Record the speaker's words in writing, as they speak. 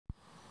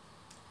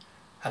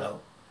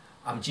Hello,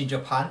 I'm Ginger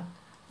Pan.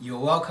 You're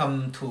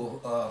welcome to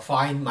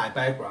find my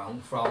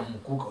background from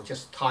Google.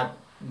 Just type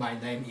my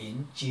name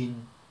in,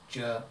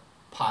 Ginger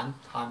Pan.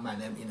 Type my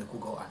name in the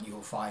Google and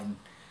you'll find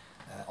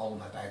all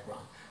my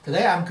background.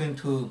 Today I'm going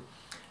to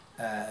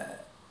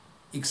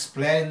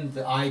explain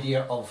the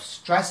idea of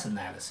stress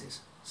analysis.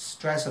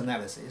 Stress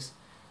analysis.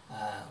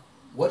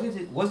 What is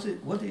it?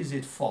 What is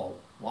it for?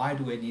 Why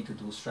do we need to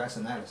do stress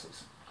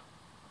analysis?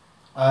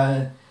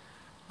 I'm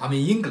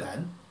in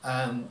England.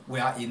 We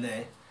are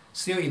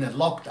still in a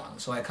lockdown,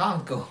 so I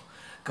can't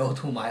go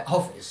to my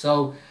office.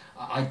 So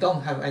I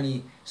don't have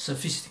any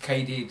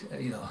sophisticated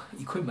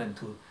equipment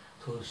to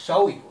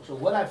show you. So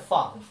what I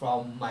found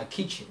from my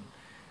kitchen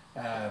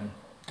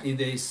is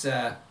this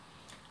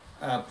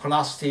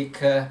plastic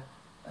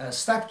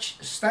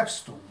step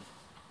stool.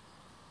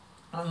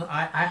 And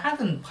I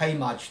hadn't paid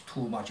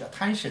too much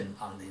attention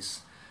on this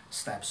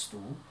step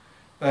stool,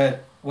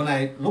 but when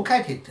I look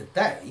at it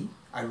today,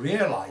 I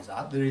realize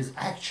that there is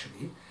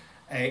actually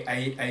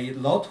a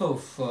lot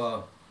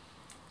of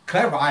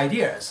clever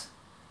ideas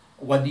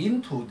went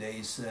into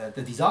this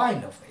the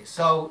design of this.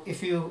 So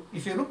if you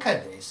look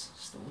at this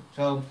stool,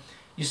 so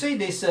you see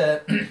this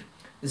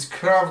this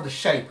curved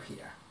shape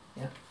here,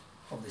 yeah,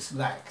 of these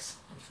legs.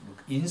 If you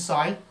look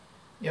inside,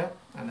 yeah,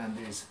 and then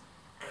there's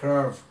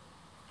curved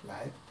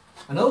leg,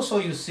 and also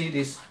you see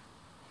these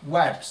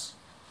webs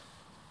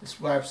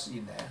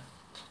in there,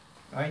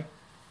 right?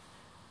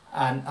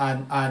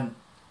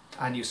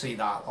 And you see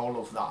that, all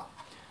of that.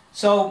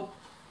 So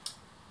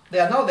they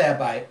are not there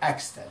by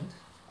accident,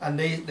 and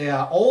they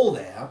are all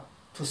there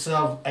to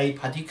serve a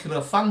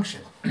particular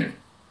function.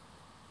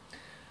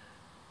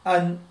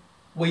 And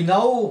we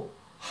know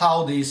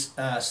how these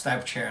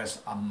step chairs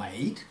are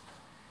made,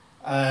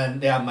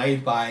 and they are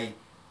made by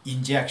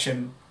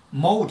injection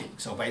molding.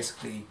 So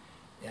basically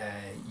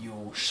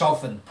you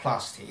soften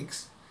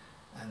plastics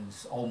and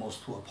it's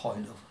almost to a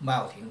point of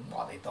melting.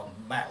 Well, they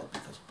don't melt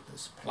because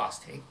it's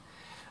plastic.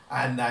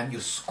 And then you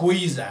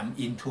squeeze them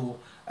into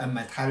a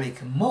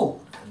metallic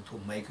mold and to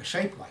make a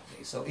shape like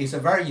this. So it's a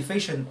very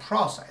efficient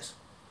process.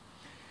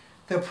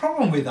 The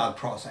problem with that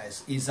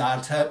process is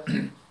that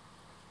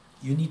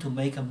you need to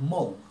make a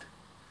mold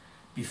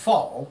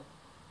before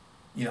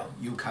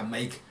you can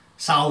make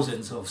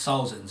thousands of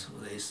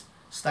these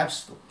step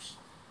stools.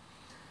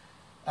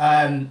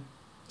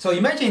 So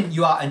imagine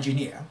you are an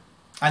engineer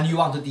and you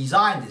want to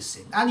design this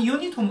thing, and you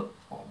need to,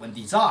 when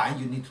design,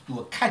 you need to do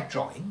a CAD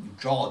drawing. You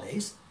draw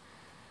this,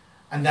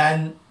 and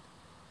then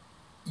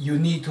you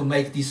need to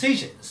make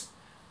decisions.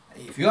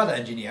 If you are the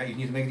engineer, you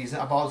need to make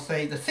decisions about,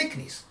 say, the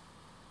thickness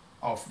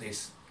of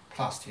this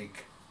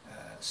plastic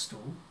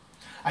stool,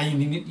 and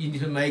you need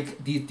to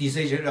make the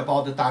decision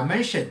about the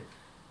dimension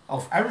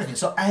of everything.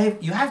 So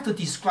you have to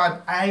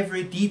describe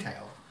every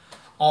detail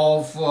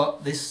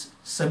of this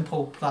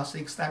simple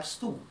plastic step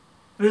stool.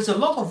 There is a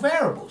lot of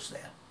variables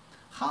there.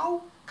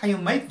 How can you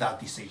make that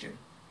decision?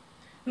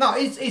 Now,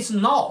 it's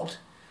not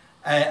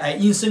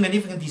an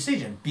insignificant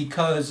decision,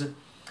 because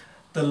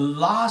the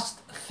last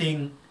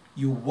thing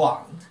you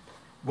want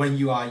when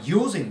you are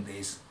using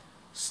this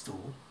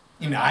stool,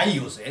 I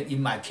use it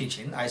in my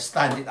kitchen, I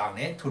stand it on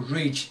it to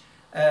reach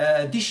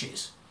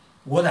dishes.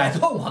 What I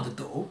don't want to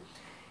do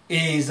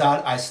is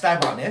that I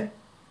step on it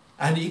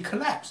and it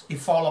collapses, it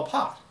falls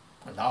apart.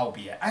 And that will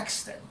be an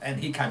accident,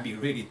 and it can be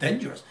really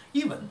dangerous,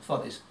 even for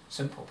this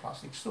simple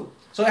plastic stool.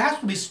 So it has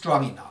to be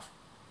strong enough.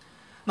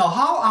 Now,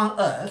 how on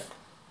earth,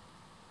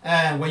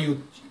 and when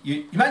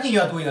you imagine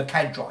you are doing a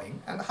CAD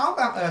drawing, and how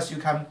on earth you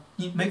can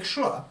make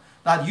sure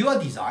that your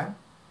design,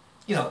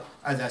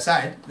 as I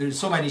said, there's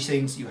so many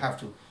things you have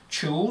to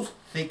choose,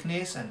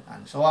 thickness and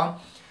so on,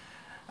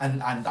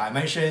 and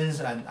dimensions,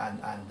 and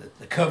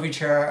the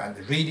curvature, and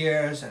the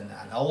radius, and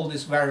all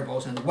these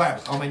variables, and the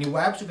webs, how many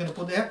webs you're going to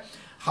put there,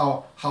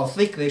 how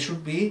thick they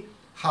should be,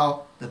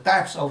 how the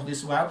depth of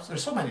these webs,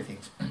 there's so many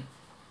things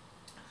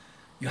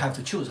you have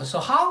to choose. So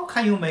how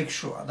can you make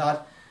sure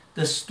that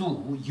the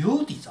stool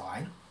you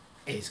design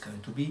is going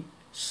to be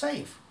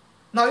safe?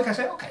 Now you can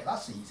say, okay,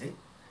 that's easy.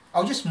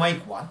 I'll just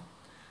make one,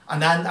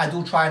 and then I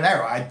do try and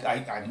error.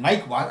 I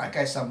make one, I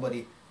get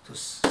somebody to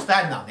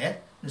stand on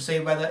it and say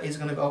whether it's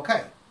going to be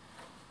okay.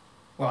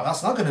 Well,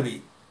 that's not going to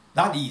be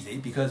that easy,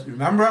 because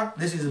remember,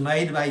 this is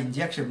made by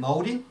injection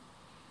molding.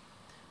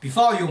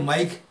 Before you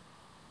make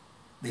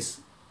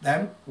this,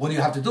 then what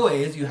you have to do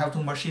is you have to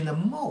machine a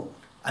mold.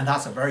 And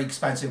that's a very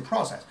expensive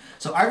process.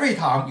 So every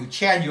time you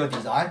change your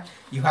design,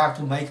 you have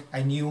to make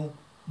a new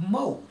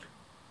mold,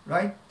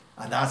 right?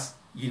 And that's,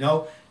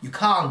 you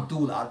can't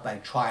do that by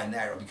try and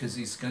error, because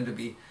it's going to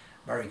be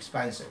very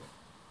expensive.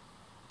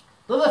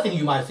 The other thing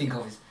you might think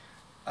of is,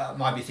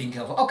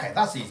 okay,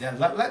 that's easy.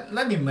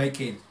 Let me make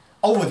it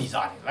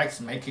over-design it.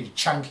 Let's make it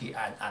chunky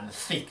and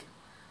thick.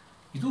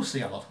 You do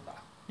see a lot of that.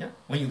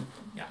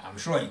 Yeah, I'm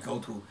sure you go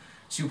to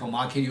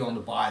supermarket, you want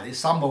to buy this.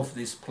 Some of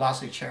these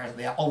plastic chairs,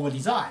 they are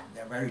over-designed.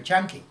 They're very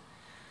chunky.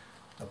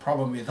 The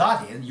problem with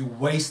that is you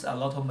waste a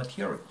lot of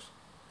materials.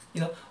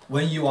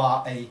 When you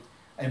are a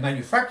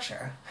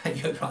manufacturer and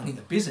you're running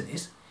a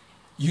business,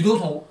 You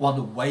don't want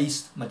to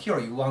waste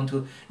material.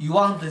 You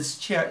want this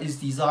chair is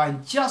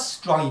designed just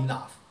strong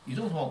enough. You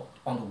don't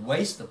want to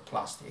waste the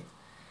plastic.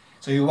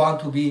 So you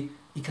want to be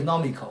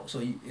economical. So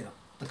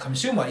the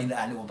consumer in the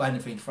end will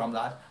benefit from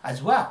that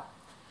as well.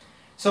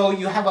 So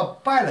you have a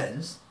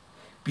balance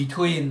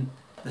between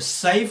the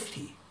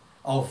safety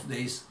of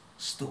this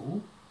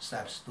stool,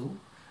 step stool,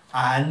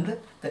 and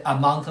the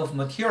amount of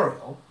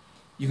material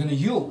you're going to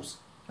use.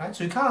 Right?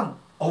 So you can't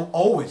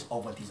always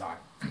over-design.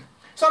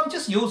 So I'm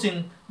just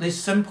using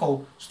this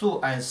simple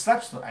stool as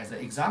step stool as an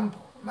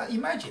example. Now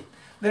imagine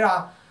there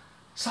are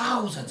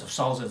thousands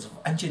of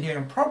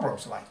engineering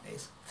problems like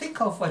this. Think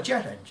of a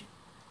jet engine.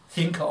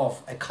 Think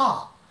of a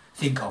car.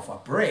 Think of a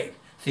bridge.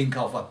 Think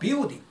of a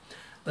building.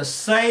 The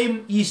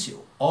same issue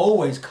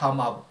always come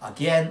up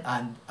again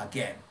and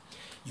again.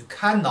 You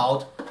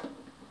cannot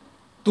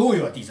do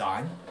your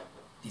design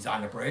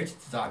a bridge,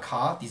 design a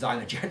car,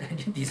 design a jet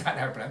engine, design an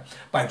airplane,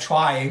 by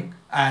trying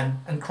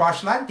and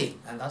crash landing,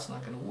 and that's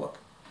not going to work.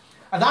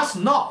 And that's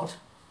not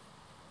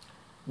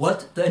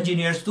what the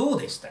engineers do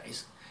these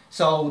days.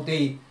 So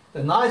the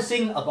nice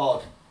thing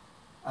about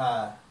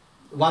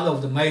one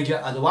of the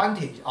major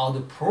advantages of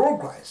the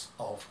progress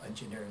of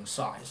engineering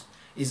science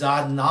is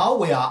that now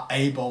we are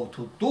able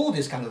to do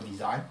this kind of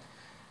design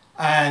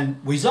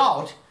and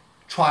without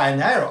try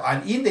and error.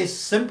 And in this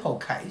simple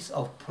case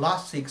of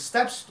plastic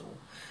step stool,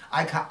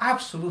 I can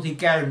absolutely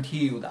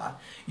guarantee you that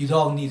you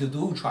don't need to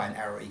do try and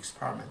error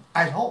experiment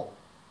at all.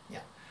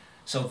 Yeah.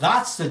 So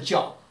that's the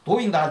job.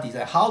 Doing that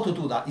design, how to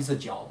do that is the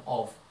job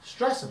of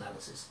stress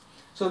analysis.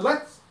 So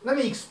let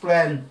me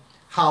explain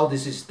how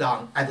this is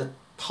done at the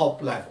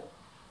top level.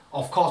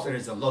 Of course, there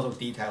is a lot of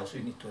details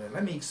you need to learn.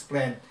 Let me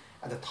explain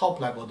at the top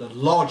level the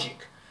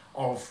logic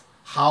of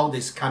how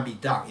this can be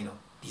done.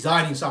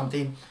 Designing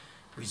something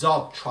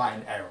without try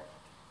and error.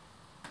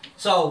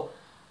 So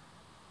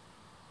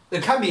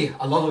there can be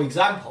a lot of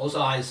examples.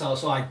 So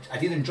I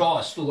didn't draw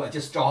a stool. I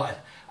just draw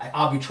an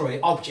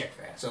arbitrary object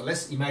there. So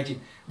let's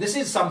imagine this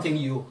is something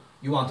you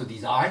want to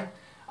design,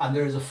 and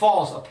there is a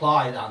force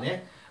applied on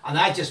it, and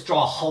I just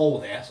draw a hole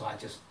there. So I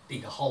just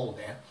dig a hole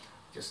there.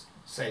 Just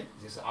say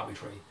this is an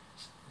arbitrary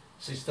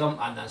system,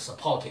 and then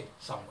support it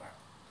somewhere.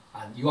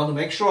 And you want to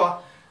make sure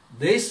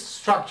this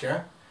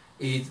structure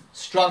is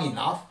strong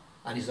enough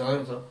and is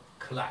going to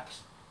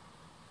collapse.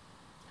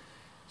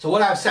 So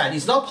what I've said,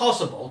 it's not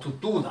possible to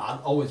do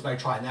that always by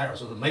try and error.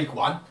 So to make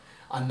one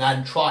and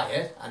then try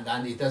it, and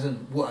then it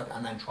doesn't work,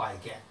 and then try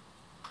again.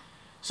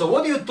 So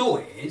what you do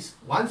is,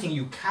 one thing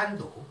you can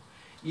do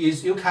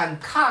is you can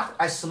cut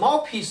a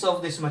small piece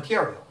of this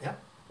material, yeah?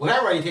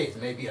 Whatever it is,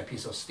 maybe a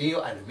piece of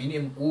steel,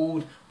 aluminum,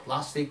 wood,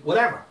 plastic,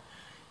 whatever.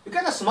 You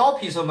get a small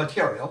piece of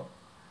material,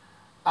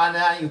 and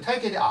then you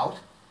take it out,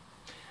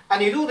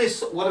 and you do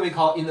this, what we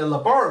call in the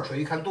laboratory,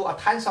 you can do a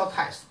tensile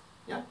test.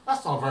 Yeah?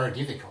 That's not very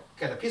difficult.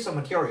 Get a piece of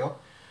material,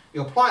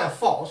 you apply a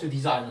force, you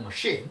design a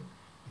machine,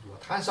 you do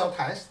a tensile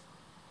test.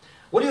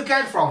 What you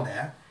get from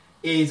there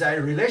is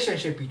a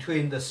relationship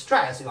between the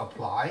stress you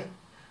apply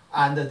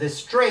and the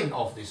strain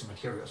of this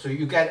material. So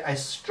you get a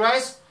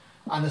stress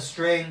and a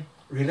strain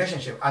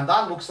relationship, and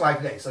that looks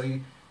like this. So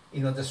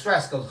the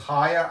stress goes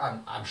higher,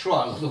 and I'm sure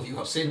a lot of you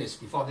have seen this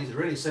before. This is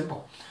really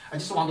simple. I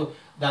just want to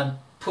then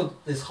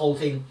put this whole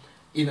thing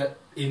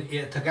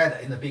together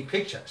in the big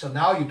picture. So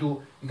now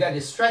you get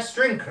this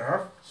stress-strain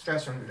curve,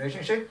 stress-strain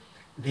relationship,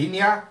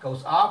 linear,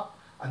 goes up,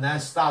 and then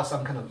starts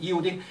some kind of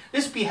yielding.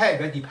 This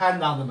behavior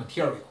depends on the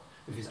material.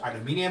 If it's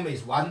aluminum,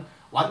 it's one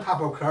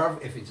type of curve.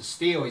 If it's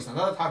steel, it's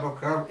another type of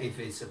curve. If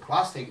it's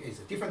plastic, it's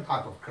a different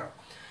type of curve.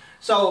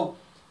 So,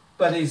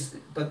 but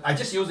I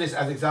just use this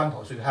as an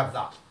example, so you have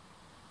that.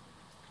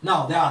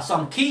 Now, there are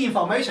some key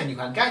information you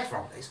can get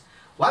from this.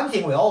 One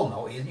thing we all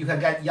know is you can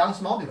get Young's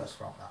modulus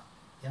from that.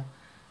 Yeah?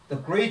 The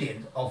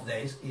gradient of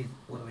this is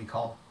what we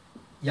call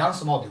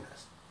Young's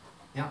modulus.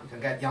 Yeah? You can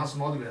get Young's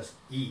modulus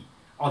E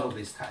out of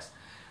this test.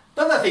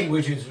 The other thing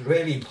which is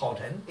really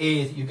important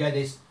is you get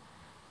this,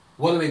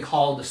 what we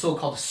call the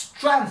so-called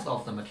strength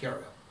of the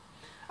material.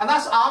 And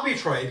that's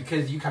arbitrary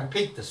because you can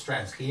pick the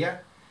strength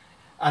here.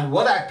 And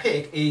what I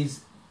pick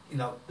is,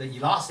 the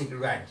elastic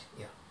range.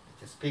 Yeah,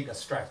 just pick a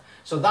stress.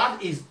 So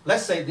that is,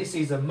 let's say this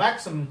is a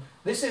maximum,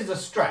 this is the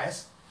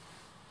stress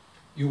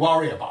you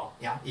worry about.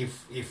 Yeah,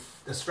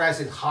 if the stress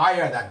is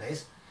higher than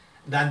this,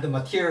 then the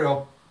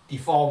material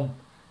deform.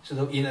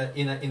 So in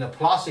a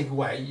plastic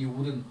way, you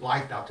wouldn't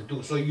like that to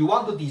do. So you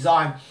want to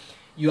design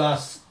your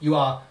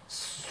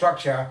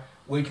structure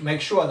which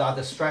makes sure that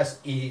the stress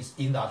is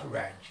in that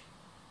range.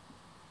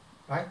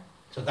 Right?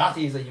 So that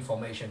is the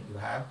information you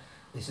have.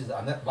 This is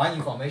one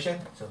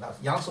information. So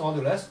that's Young's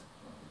modulus.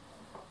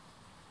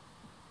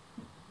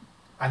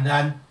 And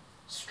then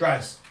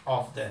strength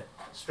of the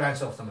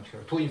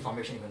material. Two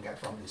information you can get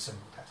from this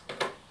simple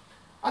test.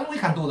 And we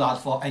can do that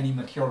for any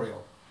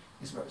material.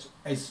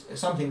 It's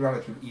something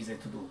relatively easy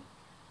to do.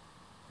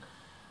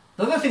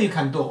 The other thing you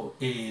can do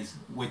is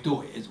we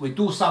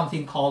do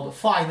something called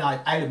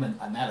finite element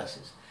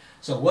analysis.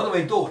 So what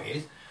we do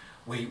is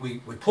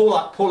we pull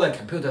a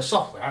computer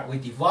software, we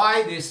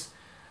divide this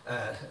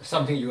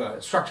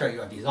something structure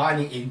you are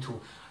designing into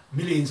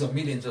millions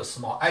of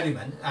small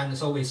elements, and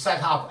so we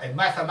set up a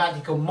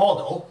mathematical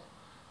model.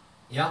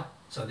 Yeah,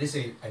 so this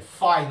is a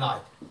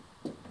finite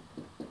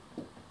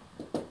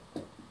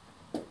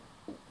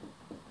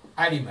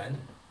element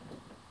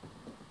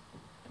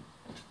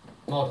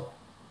model.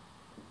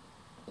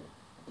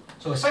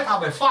 So we set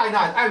up a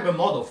finite element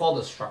model for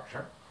the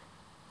structure.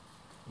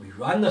 We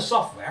run the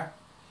software,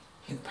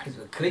 you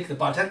basically click the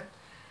button,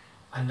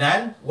 and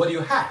then what you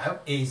have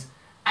is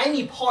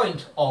any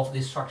point of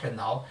this structure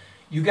now,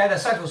 you get a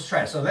set of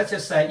stress. So let's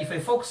just say if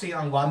we're focusing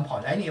on one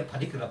point, any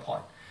particular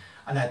point,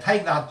 and I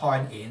take that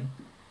point in,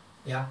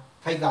 yeah,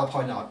 take that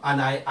point out,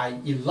 and I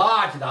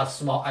enlarge that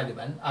small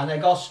element, and I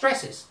got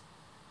stresses.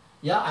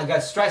 Yeah, I get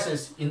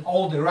stresses in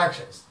all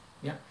directions.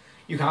 Yeah,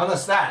 you can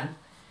understand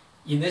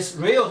in this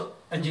real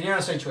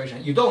engineering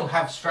situation, you don't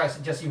have stress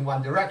just in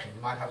one direction.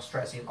 You might have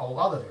stress in all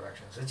other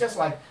directions. It's just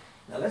like,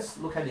 now let's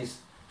look at this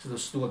to the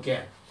stool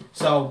again.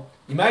 So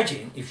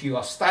imagine if you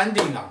are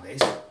standing on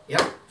this,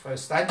 yeah, if you're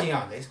standing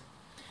on this,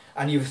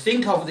 and you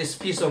think of this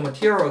piece of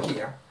material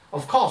here,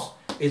 of course,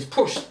 it's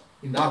pushed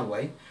in that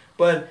way,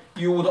 but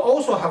you would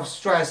also have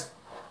stress,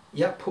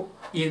 yeah, put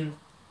in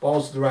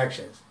both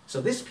directions. So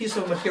this piece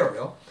of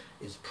material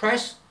is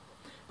pressed,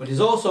 but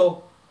it's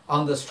also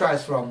under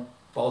stress from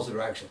both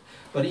directions.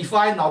 But if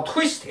I now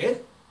twist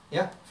it,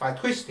 yeah, if I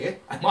twist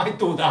it, I might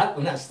do that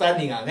when I'm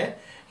standing on it.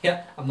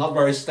 Yeah, I'm not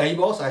very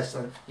stable,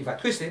 so if I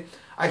twist it,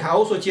 I can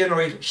also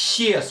generate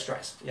shear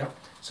stress. Yeah,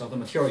 so the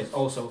material is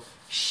also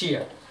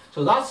shear.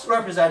 So that's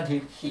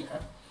represented here.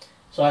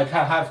 So I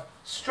can have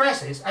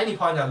stresses, any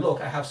point I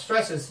look, I have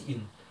stresses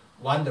in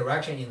one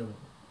direction, in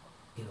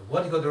the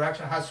vertical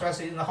direction, I have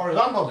stresses in the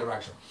horizontal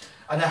direction.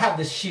 And I have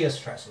these shear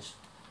stresses.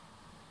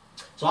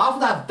 So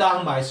after I've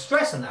done my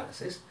stress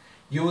analysis,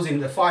 using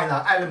the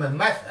finite element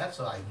method,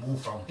 so I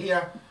move from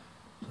here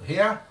to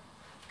here,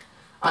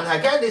 and I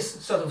get these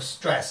sort of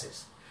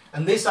stresses.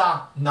 And these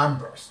are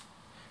numbers.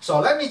 So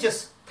let me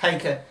just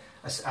take an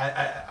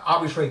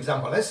arbitrary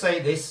example. Let's say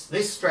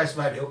this stress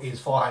value is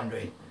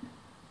 400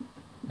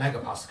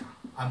 megapascal.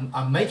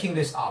 I'm making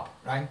this up,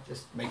 right?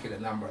 Just make it a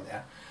number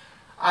there.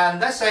 And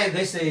let's say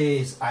this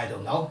is, I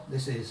don't know,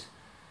 this is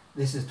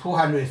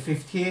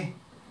 250,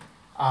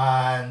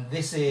 and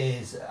this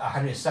is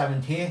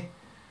 170,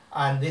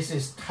 and this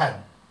is 10.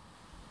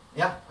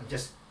 Yeah, I'm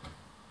just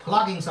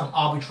plugging some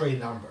arbitrary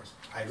numbers.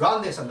 I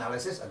run this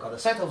analysis, I got a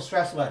set of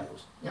stress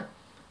values. Yeah,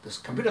 this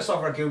computer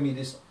software gives me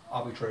these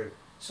arbitrary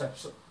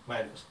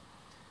values.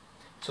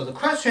 So the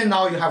question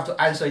now you have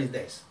to answer is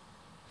this.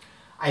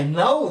 I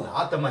know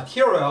that the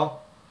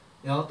material,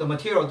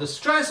 the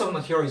stress of the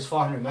material is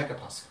 400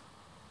 megapascal.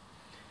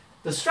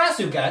 The stress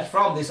you get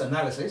from this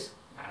analysis,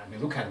 and you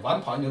look at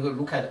one point, you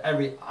look at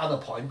every other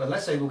point, but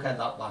let's say look at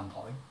that one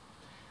point.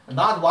 And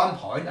that one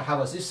point, I have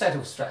this set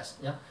of stress.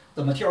 Yeah?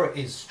 The material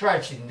is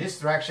stretched in this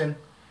direction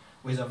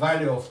with a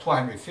value of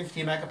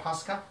 250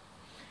 megapascal,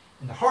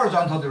 in the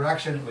horizontal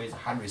direction with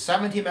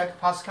 170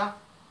 megapascal,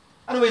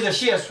 and with a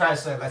shear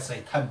stress, let's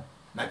say 10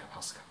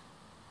 megapascal.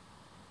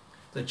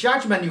 The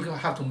judgment you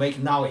have to make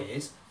now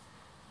is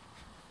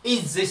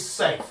this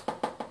safe?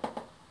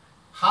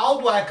 How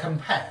do I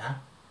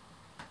compare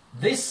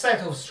this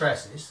set of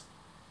stresses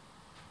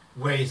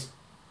with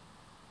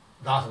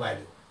that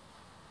value?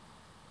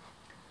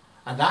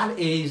 And that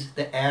is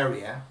the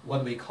area,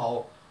 what we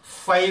call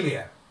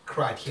failure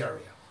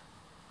criteria.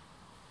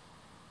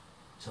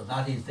 So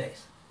that is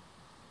this.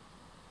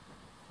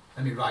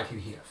 Let me write it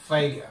here,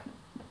 failure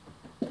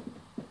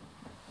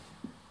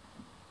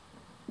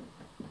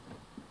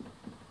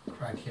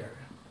criteria.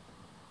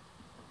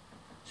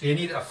 So you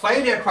need a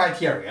failure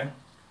criteria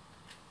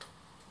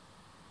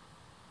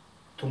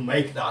to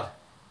make that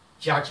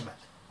judgment.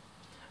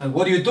 And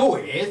what you do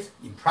is,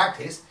 in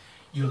practice,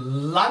 you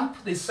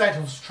lump this set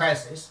of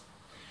stresses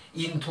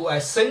into a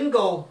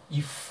single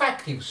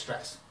effective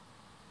stress.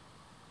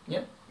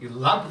 Yeah? You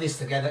lump this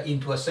together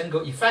into a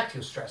single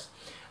effective stress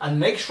and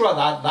make sure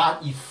that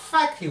that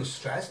effective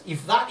stress,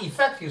 if that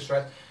effective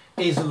stress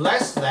is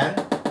less than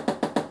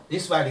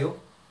this value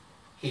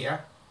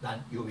here,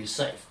 then you'll be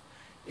safe.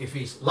 If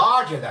it's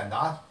larger than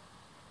that,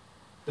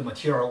 the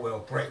material will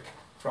break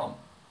from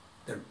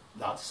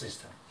that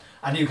system.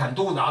 And you can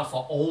do that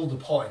for all the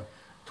points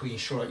to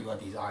ensure your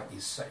design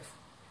is safe.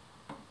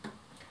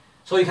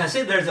 So you can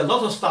see there's a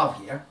lot of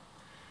stuff here.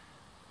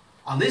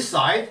 On this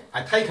side,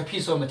 I take a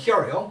piece of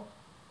material.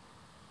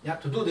 Yeah,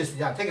 to do this,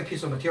 I take a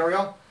piece of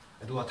material,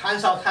 I do a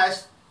tensile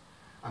test,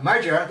 I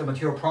measure the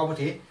material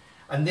property,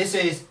 and this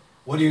is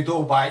what you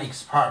do by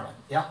experiment.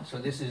 Yeah, so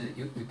this is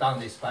you've done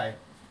this by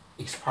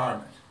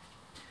experiment.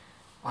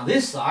 On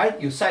this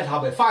side, you set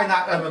up a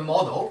finite element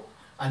model,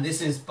 and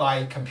this is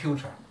by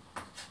computer.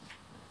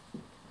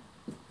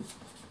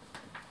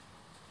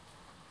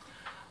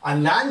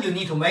 And then you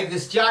need to make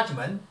this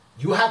judgment.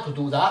 You have to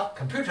do that.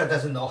 Computer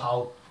doesn't know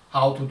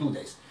how to do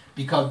this,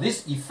 because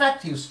this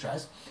effective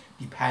stress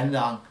depends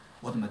on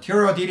what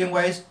material you're dealing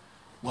with,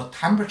 what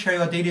temperature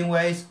you're dealing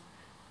with.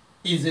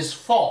 Is this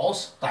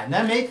force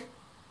dynamic?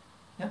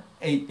 Yeah?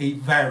 It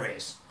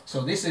varies. So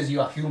this is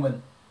your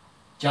human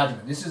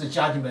judgment. This is a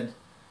judgment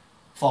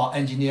for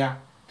engineer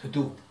to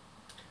do.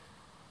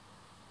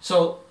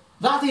 So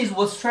that is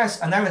what stress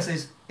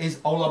analysis is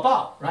all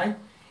about, right?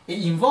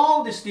 It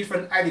involves these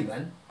different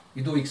elements.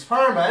 You do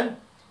experiment,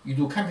 you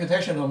do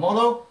computational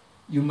model,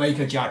 you make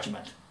a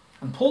judgment.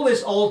 And pull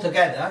this all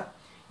together,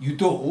 you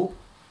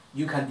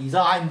can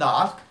design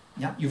that.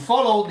 Yeah? You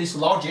follow this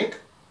logic,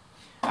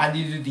 and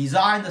you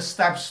design the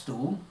steps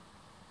to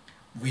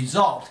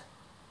resolve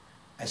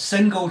a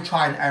single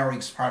try and error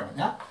experiment.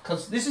 Yeah?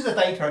 Because this is the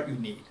data you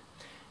need.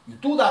 You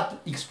do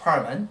that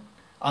experiment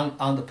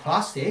on the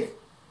plastic,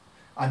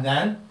 and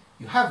then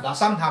you have that.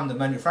 Sometimes the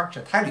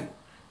manufacturer tell you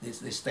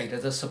this data,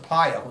 the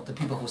supplier or the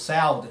people who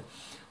sell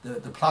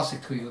the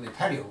plastic to you, they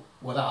tell you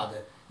what are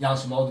the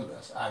Young's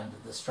modulus and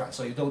the stress.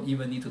 So you don't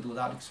even need to do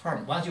that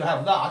experiment. Once you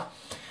have that,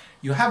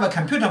 you have a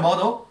computer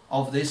model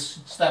of these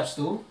steps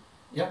too,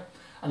 yeah?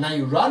 And then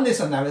you run this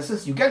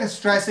analysis, you get the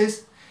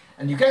stresses,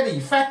 and you get the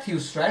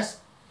effective stress,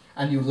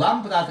 and you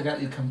lump that together,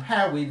 you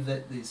compare with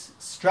the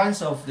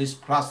strength of this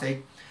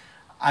plastic,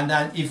 and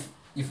then if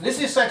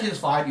this is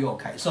satisfied, you're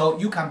okay. So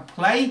you can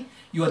play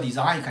your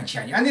design, you can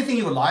change anything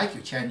you like,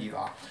 you change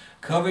your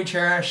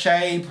curvature,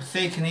 shape,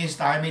 thickness,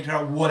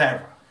 diameter,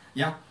 whatever,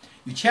 yeah?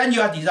 You change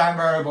your design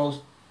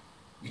variables,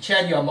 you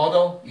change your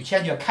model, you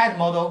change your CAD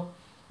model,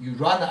 you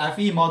run the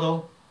FE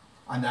model,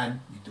 and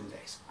then you do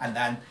this. And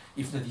then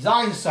if the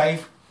design is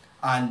safe,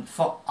 and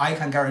I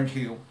can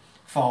guarantee you,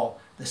 for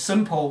the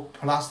simple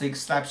plastic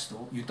steps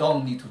tool, you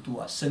don't need to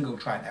do a single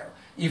try and error.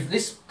 If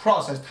this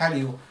process tells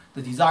you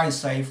the design is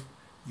safe,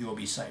 you will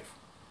be safe.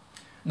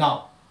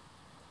 Now,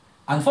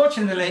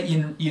 unfortunately,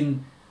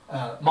 in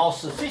more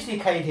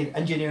sophisticated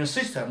engineering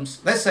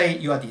systems, let's say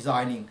you are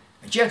designing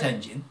a jet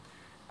engine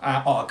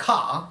or a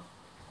car,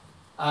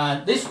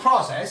 and this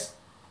process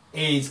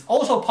is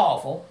also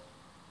powerful.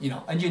 You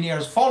know,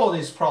 engineers follow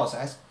this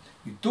process,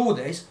 you do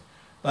this,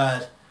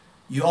 but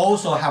you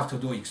also have to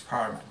do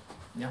experiment,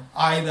 yeah?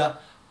 Either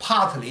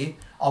partly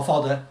or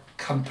for the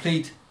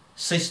complete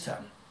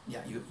system.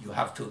 Yeah, you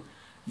have to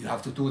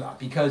do that,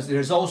 because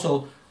there's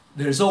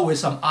always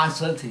some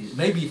uncertainty,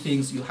 maybe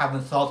things you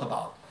haven't thought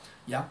about.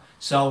 Yeah,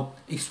 so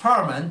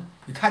experiment,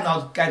 you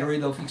cannot get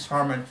rid of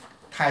experiment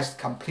test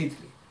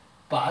completely,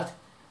 but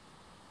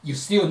you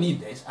still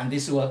need this, and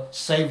this will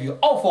save you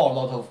awful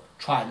lot of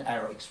try and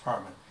error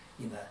experiment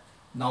in the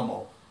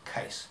normal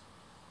case.